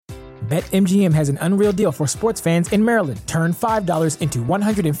BetMGM has an unreal deal for sports fans in Maryland. Turn $5 into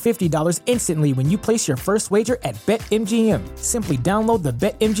 $150 instantly when you place your first wager at BetMGM. Simply download the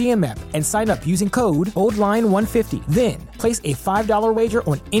BetMGM app and sign up using code OldLine150. Then, place a $5 wager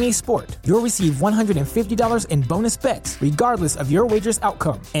on any sport. You'll receive $150 in bonus bets, regardless of your wager's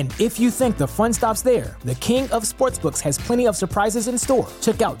outcome. And if you think the fun stops there, the king of sportsbooks has plenty of surprises in store.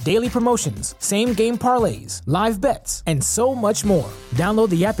 Check out daily promotions, same-game parlays, live bets, and so much more. Download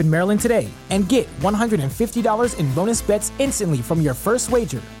the app in Maryland today and get $150 in bonus bets instantly from your first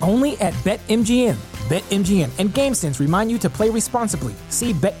wager. Only at BetMGM. BetMGM and GameSense remind you to play responsibly.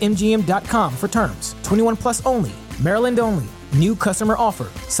 See BetMGM.com for terms. 21 plus only. Maryland only. New customer offer.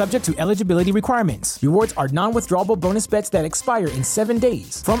 Subject to eligibility requirements. Rewards are non-withdrawable bonus bets that expire in 7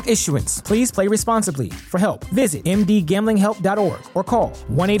 days. From issuance, please play responsibly. For help, visit mdgamblinghelp.org or call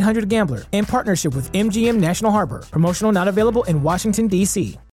 1-800-GAMBLER in partnership with MGM National Harbor. Promotional not available in Washington,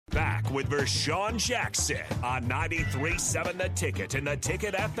 D.C. Back with Vershawn Jackson on 93.7 The Ticket and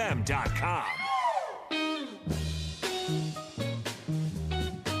theticketfm.com.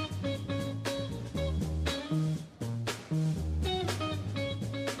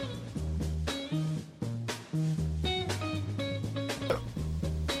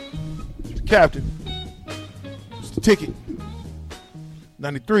 Captain, it's the Ticket.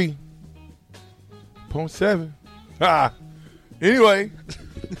 93.7. Anyway,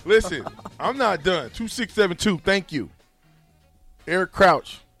 listen, I'm not done. 2672, thank you. Eric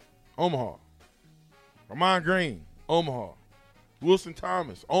Crouch, Omaha. Ramon Green, Omaha. Wilson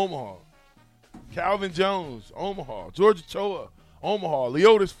Thomas, Omaha. Calvin Jones, Omaha. Georgia Choa, Omaha.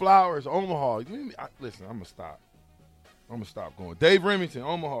 Leotis Flowers, Omaha. Listen, I'm going to stop. Going. Dave Remington,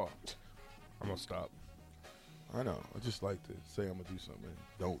 Omaha. I'm going to stop. I know. I just like to say I'm going to do something and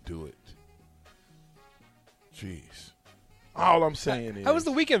don't do it. Jeez. All I'm saying is. How was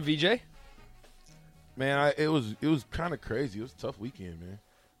the weekend, VJ? Man, it was kind of crazy. It was a tough weekend, man.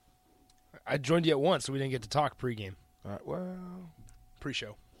 I joined you at once, so we didn't get to talk pregame. Well.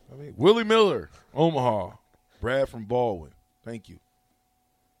 Pre-show. I mean, Willie Miller, Omaha. Brad from Baldwin. Thank you.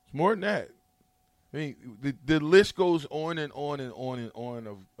 It's more than that. I mean, the list goes on and on and on and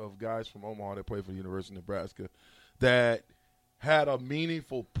on of guys from Omaha that play for the University of Nebraska that had a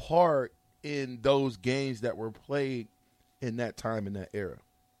meaningful part in those games that were played in that time, in that era.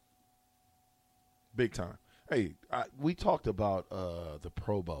 Big time. Hey, we talked about the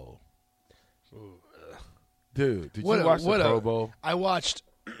Pro Bowl. Dude, did you watch the Pro Bowl? I watched,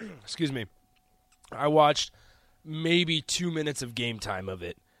 excuse me, I watched maybe 2 minutes of game time of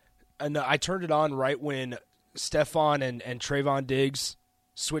it. And I turned it on right when Stephon and Trayvon Diggs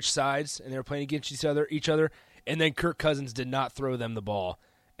switched sides, and they were playing against each other, and then Kirk Cousins did not throw them the ball.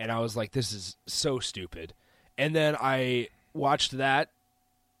 And I was like, this is so stupid. And then I watched that,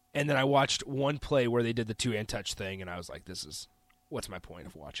 and then I watched one play where they did the two-hand touch thing, and I was like, what's my point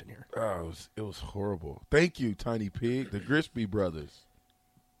of watching here? Oh, it was horrible. Thank you, Tiny Pig, the Grisby brothers.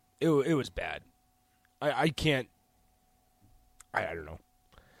 It was bad. I can't – I don't know.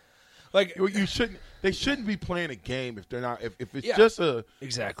 Like you shouldn't. They shouldn't be playing a game if they're not. If it's just a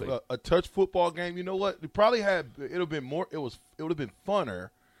touch football game. You know what? It probably had. It would have been more. It would have been funner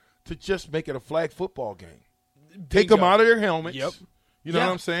to just make it a flag football game. Take them out of their helmets. Yep. You know what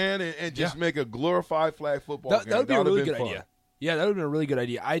I'm saying? And just make a glorified flag football game. That would be a really good fun. idea. Yeah, that would have been a really good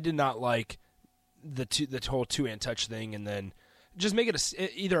idea. I did not like the whole two-hand touch thing, and then just make it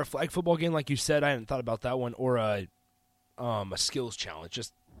either a flag football game, like you said. I hadn't thought about that one, or a skills challenge.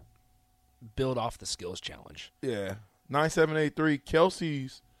 Just build off the skills challenge. Yeah. 9783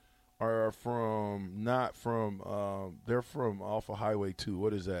 Kelsey's are they're from off of Highway 2.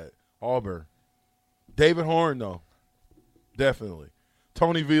 What is that? Auburn. David Horn, though. Definitely.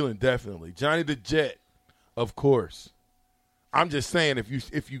 Tony Veland, definitely. Johnny the Jet, of course. I'm just saying,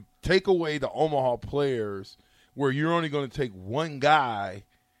 if you take away the Omaha players where you're only going to take one guy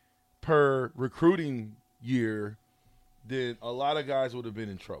per recruiting year, then a lot of guys would have been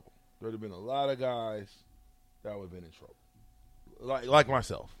in trouble. There would have been a lot of guys that would have been in trouble, like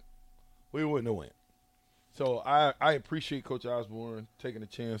myself. We wouldn't have went. So I appreciate Coach Osborne taking a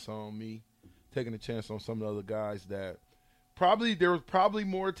chance on me, taking a chance on some of the other guys that there was probably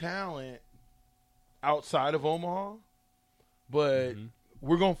more talent outside of Omaha, but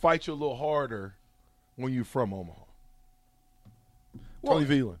we're going to fight you a little harder when you're from Omaha. Tony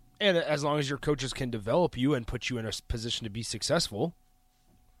Veland. And as long as your coaches can develop you and put you in a position to be successful.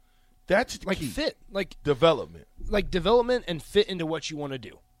 That's like key. Fit, like development, and fit into what you want to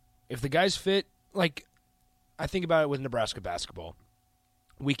do. If the guys fit, like I think about it with Nebraska basketball,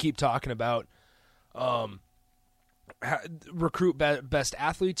 we keep talking about recruit best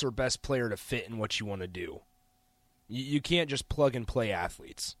athletes or best player to fit in what you want to do. You can't just plug and play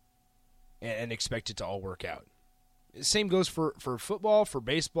athletes and expect it to all work out. Same goes for football, for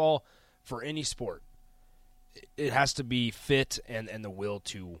baseball, for any sport. It has to be fit and the will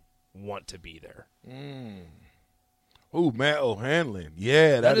to want to be there. Ooh, Matt O'Hanlon.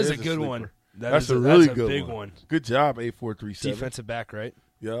 Yeah, that is a good sleeper. one. That's a really good big one. Good job, 8437. Defensive back, right?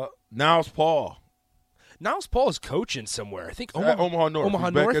 Yeah. Now's Paul. Niles Paul is coaching somewhere. I think Omaha North. Omaha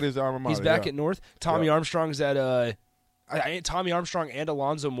He's North. back at his alma mater. He's back at North. Tommy Armstrong's at Tommy Armstrong and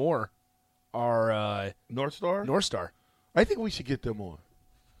Alonzo Moore are North Star. North Star. I think we should get them on.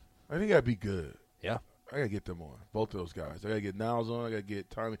 I think that'd be good. Yeah. I gotta get them on. Both of those guys. I gotta get Niles on. I gotta get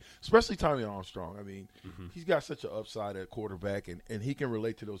Tommy, especially Tommy Armstrong. I mean, he's got such an upside at quarterback, and he can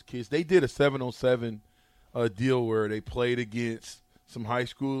relate to those kids. They did a 7-on-7 deal where they played against some high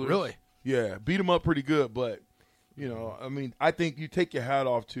schoolers. Really? Yeah, beat them up pretty good. But I mean, I think you take your hat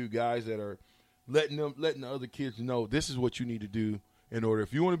off to guys that are letting the other kids know this is what you need to do in order.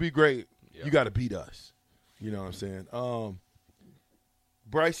 If you want to be great, you got to beat us. You know what I'm saying?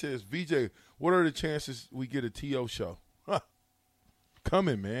 Bryce says, VJ, what are the chances we get a TO show?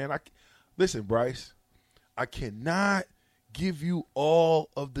 Coming, man. Listen, Bryce, I cannot give you all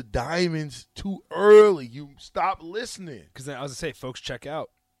of the diamonds too early. You stop listening. Because I was going to say, folks check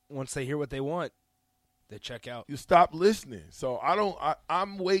out. Once they hear what they want, they check out. You stop listening. So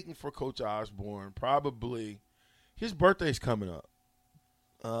I'm waiting for Coach Osborne. Probably his birthday's coming up.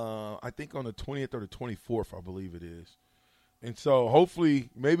 I think on the 20th or the 24th, I believe it is. And so hopefully,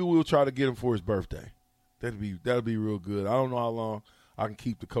 maybe we'll try to get him for his birthday. That'll be real good. I don't know how long I can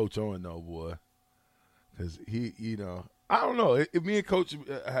keep the coach on though, boy, because I don't know. If me and Coach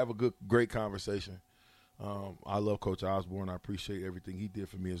have a great conversation. I love Coach Osborne. I appreciate everything he did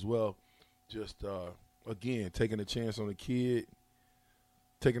for me as well. Just again, taking a chance on the kid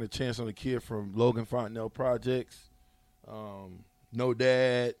from Logan Fontenelle Projects. No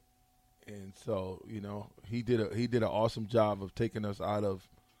dad. And so, he did an awesome job of taking us out of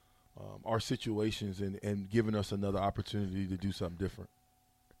our situations and giving us another opportunity to do something different.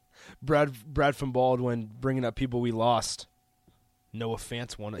 Brad from Baldwin bringing up people we lost. Noah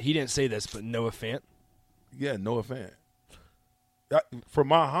Fant won it. He didn't say this, but Noah Fant. Yeah, Noah Fant. From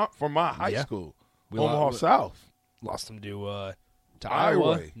my high school, Omaha South. Lost him to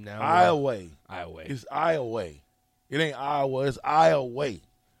Iowa. Iowa. Iowa. It's Iowa. It ain't Iowa. It's Iowa.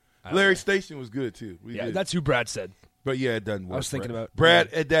 Larry Station was good, too. That's who Brad said. But, yeah, it doesn't work. I was thinking about Brad.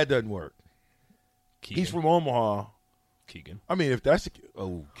 That doesn't work. Keegan. He's from Omaha. Keegan. I mean, if that's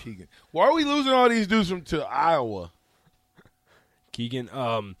Keegan. Why are we losing all these dudes to Iowa?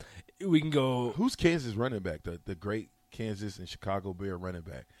 Keegan. We can go. Who's Kansas running back? The great Kansas and Chicago Bear running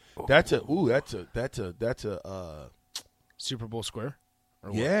back. That's a Super Bowl square. Or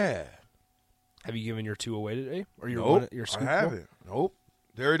yeah. What? Have you given your 2 away today, or your scoop? I haven't. Nope.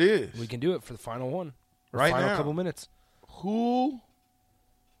 There it is. We can do it for the final one. Right final now. Couple minutes. Who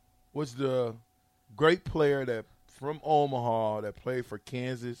was the great player from Omaha that played for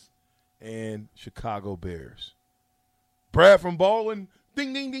Kansas and Chicago Bears? Brad from Baldwin.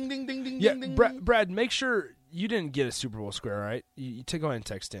 Ding, ding, ding, ding, ding, ding, Yeah, ding, Brad, ding. Brad, make sure you didn't get a Super Bowl square, right? You go ahead and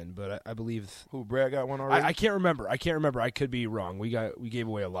text in, but I believe Who, Brad got one already? I can't remember. I could be wrong. We gave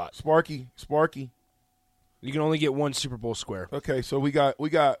away a lot. Sparky. You can only get one Super Bowl square. Okay, so we got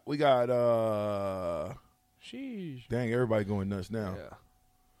Sheesh. dang, everybody going nuts now. Yeah.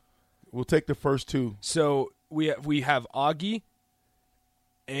 We'll take the first 2. So we have Augie,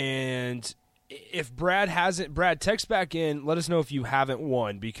 and if Brad hasn't, text back in. Let us know if you haven't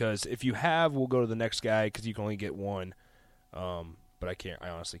won, because if you have, we'll go to the next guy because you can only get one. But I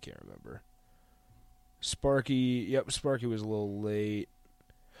honestly can't remember. Sparky. Yep, Sparky was a little late.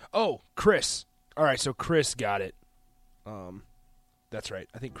 Oh, Chris. All right, so Chris got it. That's right.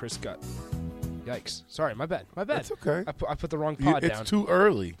 I think Chris got. Yikes! Sorry, my bad. That's okay. I put the wrong pod down. It's too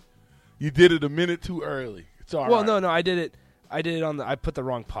early. You did it a minute too early. It's all right. Well, no, I did it. I put the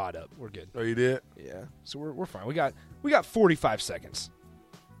wrong pod up. We're good. Oh, you did? Yeah. So we're fine. We got 45 seconds.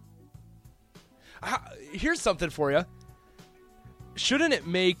 Here's something for you. Shouldn't it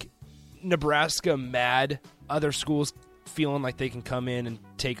make Nebraska mad? Other schools feeling like they can come in and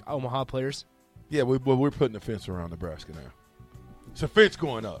take Omaha players? Yeah, we're putting a fence around Nebraska now. It's a fence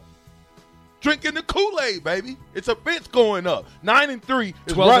going up. Drinking the Kool-Aid, baby. It's a fence going up. 9-3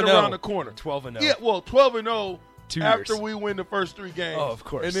 is right around the corner. 12-0. Yeah, well, 12-0 2 after years. we win the first 3 games. Oh, of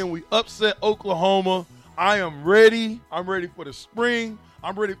course. And then we upset Oklahoma. I am ready. I'm ready for the spring.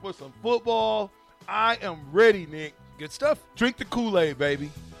 I'm ready for some football. I am ready, Nick. Good stuff. Drink the Kool-Aid, baby.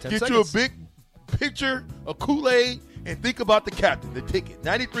 10 Get seconds. you a big Picture a Kool-Aid and think about the captain. The Ticket,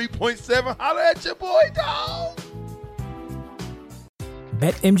 93.7. Holla at your boy, dog.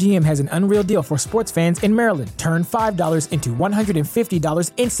 BetMGM has an unreal deal for sports fans in Maryland. Turn $5 into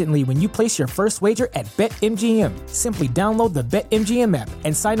 $150 instantly when you place your first wager at BetMGM. Simply download the BetMGM app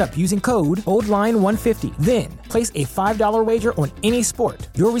and sign up using code OldLine150. Then, place a $5 wager on any sport.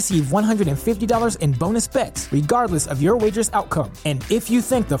 You'll receive $150 in bonus bets, regardless of your wager's outcome. And if you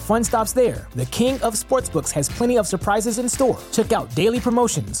think the fun stops there, the king of sportsbooks has plenty of surprises in store. Check out daily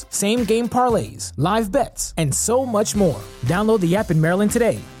promotions, same-game parlays, live bets, and so much more. Download the app in Maryland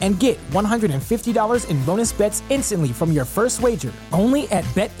today and get $150 in bonus bets instantly from your first wager. Only at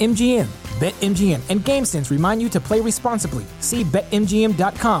BetMGM. BetMGM and GameSense remind you to play responsibly. See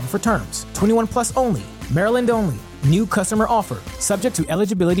BetMGM.com for terms. 21 plus only. Maryland only. New customer offer. Subject to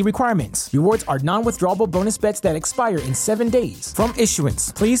eligibility requirements. Rewards are non-withdrawable bonus bets that expire in 7 days. From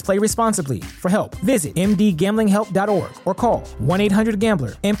issuance, please play responsibly. For help, visit mdgamblinghelp.org or call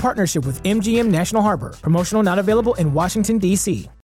 1-800-GAMBLER in partnership with MGM National Harbor. Promotional not available in Washington, D.C.